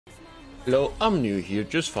Hello, I'm new here,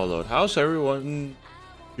 just followed. How's everyone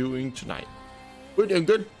doing tonight? We're doing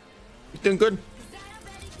good. We're doing good.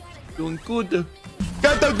 Doing good.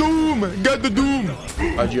 Get the doom! Get the doom!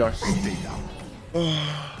 IGR.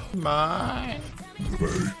 My.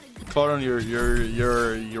 Claude,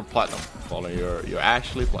 you're platinum. Claude, you're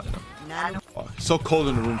actually platinum. Oh, it's so cold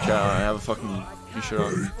in the room, chat. I have a fucking t-shirt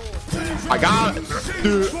on. I got it!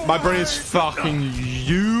 Dude, my brain is fucking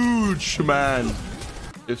huge, man.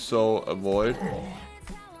 If so, avoid.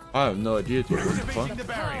 I have no idea, dude. What the fuck?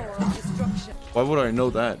 Why would I know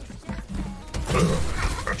that?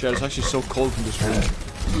 Chat, it's actually so cold in this room.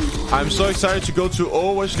 I'm so excited to go to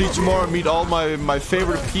Overwatch League tomorrow and meet all my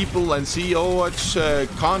favorite people and see Overwatch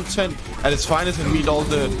content at its finest and meet all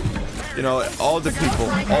the, you know, all the people.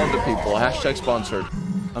 Hashtag sponsored.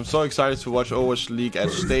 I'm so excited to watch Overwatch League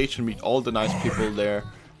at stage and meet all the nice people there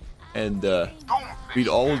and meet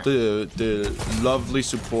all the lovely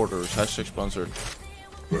supporters. Hashtag sponsored.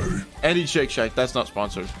 Andy Shake Shack, that's not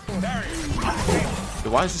sponsored.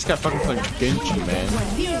 Why is this guy fucking playing Genji, man?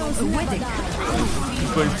 He's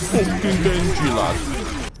playing fucking Genji, lad.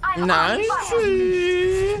 Nice.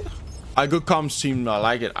 A good comms team, I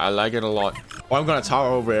like it. I like it a lot. Well, I'm gonna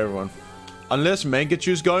tower over everyone. Unless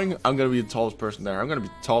Mangachu's going, I'm gonna be the tallest person there. I'm gonna be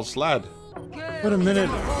the tallest lad. Wait a minute.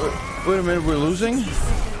 Wait a minute, we're losing?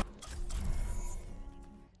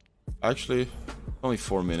 Actually, only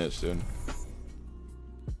 4 minutes, dude.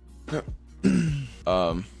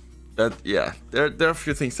 Yeah, there are a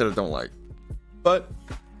few things that I don't like, but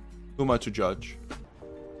who am I to judge?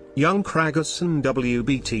 Young Kragerson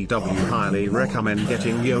WBTW highly recommend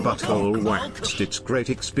getting your butthole waxed. It's great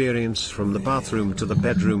experience from the bathroom to the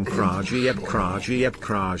bedroom. Kragie, Kragie,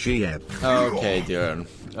 Kragie. Okay, dude.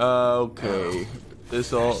 Okay.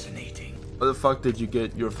 This all. Where the fuck did you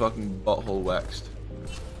get your fucking butthole waxed?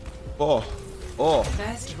 Oh,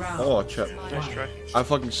 chat. I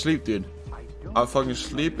fucking sleep, dude. I fucking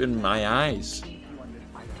sleep in my eyes.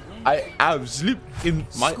 I have sleep in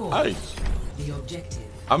my eyes.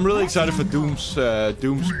 I'm really excited for Doom's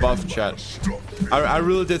buff, chat. I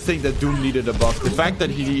really did think that Doom needed a buff. The fact that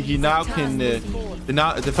he now can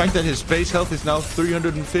the fact that his base health is now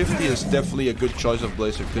 350 is definitely a good choice of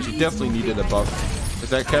Blizzard, because he definitely needed a buff. Because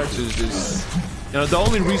that character is, you know, the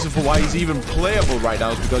only reason for why he's even playable right now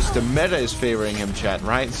is because the meta is favoring him, chat,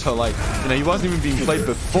 right? So, like, you know, he wasn't even being played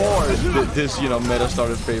before this, you know, meta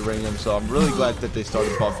started favoring him. So I'm really glad that they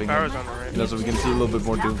started buffing him, you know, so we can see a little bit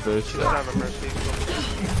more Doomfish.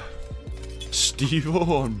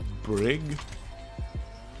 Steve-O on Brig?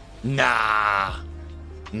 Nah.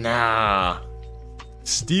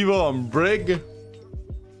 Steve-O on Brig?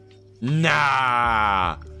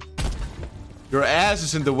 Nah. Your ass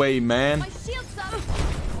is in the way, man.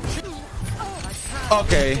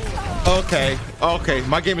 Okay.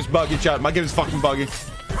 My game is buggy, chat. My game is fucking buggy.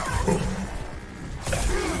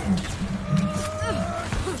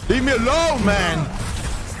 Leave me alone, man.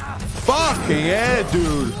 Fucking yeah,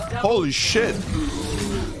 dude. Holy shit.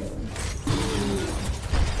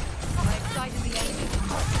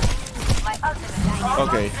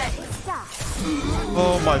 Okay.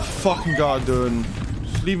 Oh my fucking god, dude.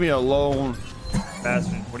 Just leave me alone.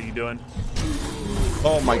 Bastard, what are you doing?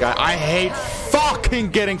 Oh my god, I hate fucking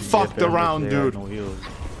getting fucked around, dude. No heals.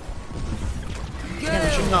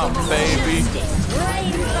 Shut up, baby.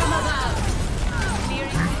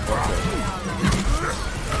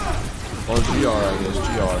 Oh, GR, I guess,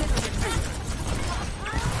 GR.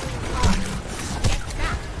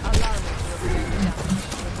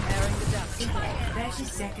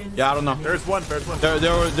 Yeah, I don't know. There's one.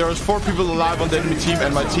 There was 4 people alive on the enemy team,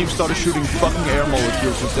 and my team started shooting fucking air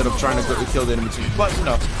molecules instead of trying to kill the enemy team. But, you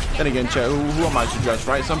know, then again, chat, who am I to judge,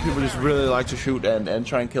 right? Some people just really like to shoot and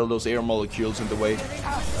try and kill those air molecules in the way.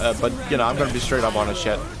 But, you know, I'm gonna be straight up honest,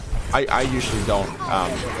 chat. I usually don't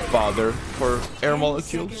bother for air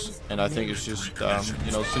molecules, and I think it's just,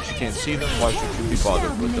 you know, since you can't see them, why should you be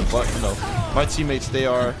bothered with them? But, you know, my teammates, they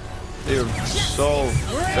are so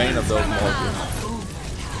vain of those molecules.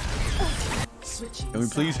 Can we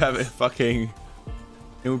please have a fucking...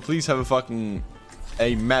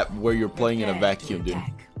 a map where you're playing in a vacuum, dude?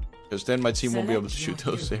 Because then my team won't be able to shoot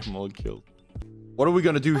those air molecules. What are we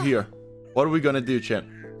gonna do here? What are we gonna do, chat?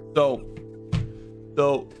 So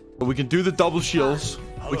we can do the double shields.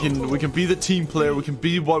 We can be the team player. We can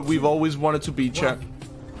be what we've always wanted to be, chat.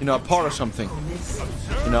 You know, a part of something.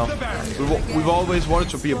 You know, we've always wanted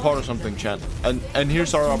to be a part of something, chat. And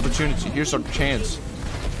here's our opportunity. Here's our chance.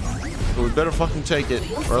 So we better fucking take it,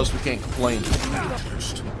 or else we can't complain.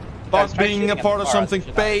 Fuck being a part of something,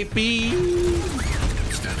 baby.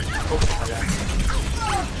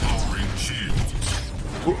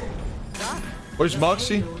 Where's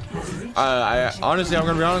Moxie? I honestly, I'm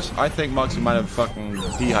gonna be honest. I think Moxie might have fucking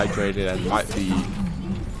dehydrated and might be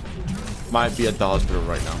at the hospital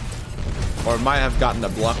right now, or might have gotten a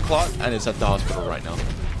blood clot and is at the hospital right now.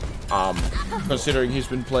 Considering he's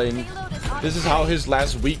been playing, this is how his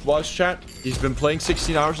last week was, chat. He's been playing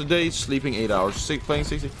 16 hours a day, sleeping 8 hours, playing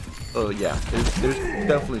 60. Oh yeah, there's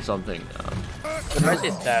definitely something.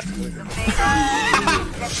 Mercy's dead.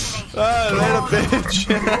 Little bitch.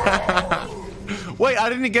 Wait, I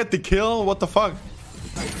didn't get the kill. What the fuck?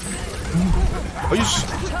 Are you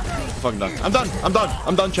fucking done? I'm done. I'm done.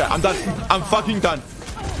 I'm done, chat. I'm done. I'm fucking done.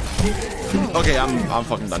 Okay, I'm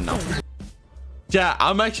fucking done now. Yeah,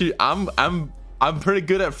 I'm pretty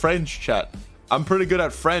good at French, chat. I'm pretty good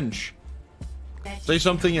at French. Say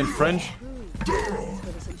something in French.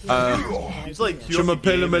 Je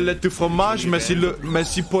m'appelle omelette du fromage. Merci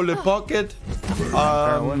pour le pocket.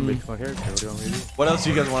 What else do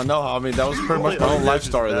you guys want to know? I mean, that was pretty much my whole life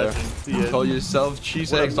story there. Call yourself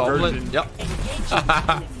cheese eggs omelet. Yep.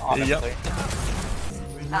 Yep.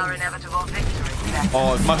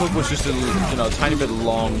 Oh, if my hook was just a tiny bit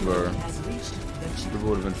longer, it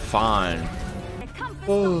would have been fine.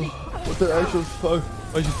 Oh, what the actual fuck?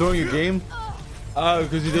 Why is he throwing a game?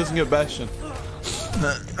 Because he doesn't get bastion.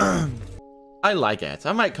 I like it.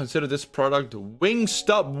 I might consider this product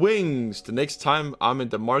Wingstop Wings the next time I'm in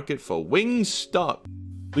the market for Wingstop.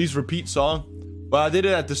 Please repeat song. Well, I did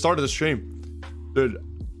it at the start of the stream. Dude,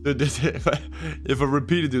 if I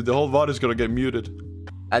repeat it, dude, the whole VOD is gonna get muted.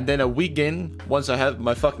 And then a week in, once I have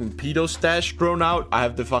my fucking pedo stash grown out, I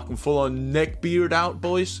have the fucking full-on neck beard out,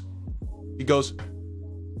 boys. He goes,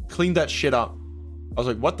 clean that shit up. I was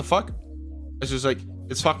like, what the fuck? It's just like,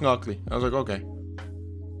 it's fucking ugly. I was like, okay.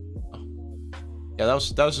 Yeah, that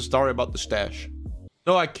was the story about the stash.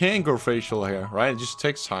 No, I can grow facial hair, right? It just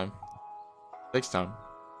takes time. It takes time.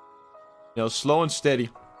 You know, slow and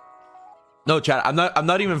steady. No, chat, I'm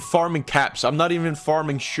not even farming caps. I'm not even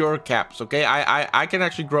farming sure caps, okay? I can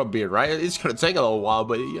actually grow a beard, right? It's gonna take a little while,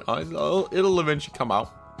 but you know, it'll eventually come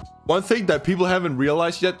out. One thing that people haven't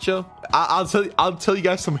realized yet, chill. I'll tell you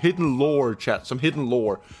guys some hidden lore, chat. Some hidden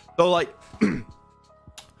lore. So like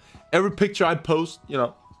every picture I post, you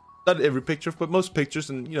know, not every picture, but most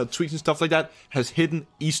pictures and, you know, tweets and stuff like that has hidden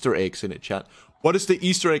Easter eggs in it, chat. What is the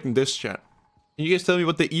Easter egg in this, chat? Can you guys tell me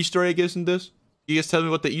what the Easter egg is in this? Can you guys tell me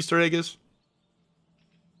what the Easter egg is?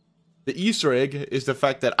 The Easter egg is the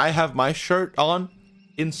fact that I have my shirt on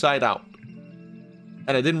inside out.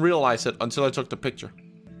 And I didn't realize it until I took the picture.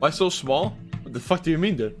 Why so small? What the fuck do you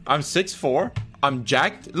mean, dude? I'm 6'4". I'm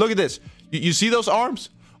jacked. Look at this. You see those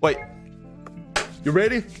arms? Wait. You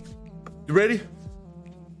ready? You ready?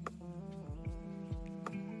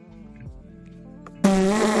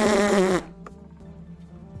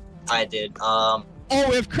 I did. Oh,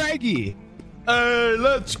 we have Kragie. Hey,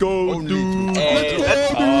 let's go, dude. Hey,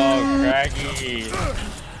 let's go, Kragie.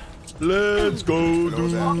 Let's go,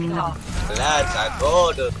 dude. Let's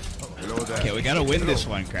go, dude. Okay, we gotta win this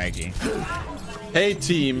one, Kragie. Hey,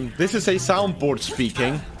 team. This is a soundboard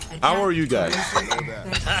speaking. How are you guys? Wait,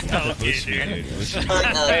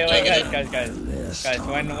 guys.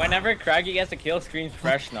 Whenever Kragie gets a kill, screens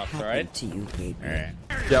freshen up, alright? Alright.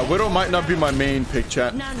 Yeah, Widow might not be my main pick,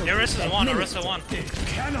 chat. Orisa one.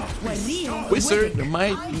 Wizard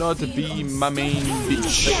might not be my main bitch.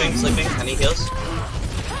 Sleeping. Any heals?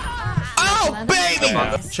 Oh, baby!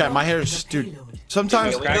 Chat, my hair is, dude.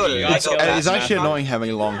 Sometimes it's actually annoying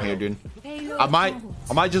having long hair, dude. I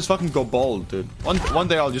might just fucking go bald, dude. One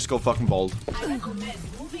day I'll just go fucking bald.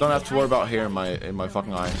 Don't have to worry about hair in my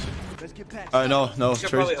fucking eyes. No,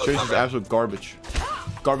 Trace is absolute garbage.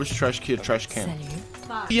 Garbage trash can.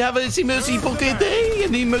 You have a mercy pocket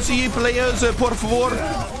any mercy players, por favor.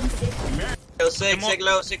 Sick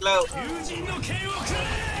low.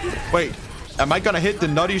 Wait, am I gonna hit the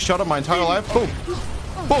nuttiest shot of my entire life? Boom.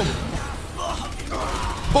 Boom.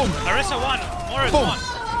 Boom. Orisa one. Boom.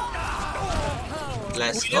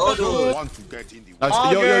 Let's go, dude.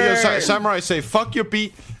 Nice. Yo, Samurai, say fuck your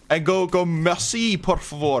beat and go merci, por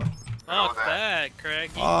favor. Oh, it's that,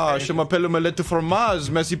 Kragie. Ah, je m'appelle omelette de fromage.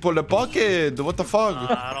 Merci pour le pocket. What the fuck?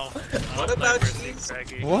 I don't What about you,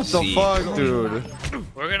 Kragie? What the fuck, dude?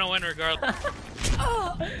 We're gonna win regardless.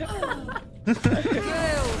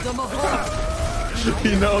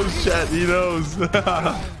 He knows, chat. He knows.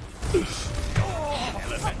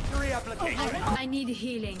 I need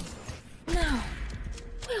healing. No.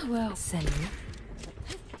 Well, Sally.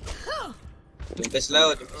 Keep it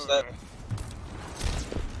slow.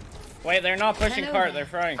 Wait, they're not pushing cart, they're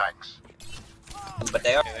throwing. But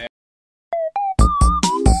they are.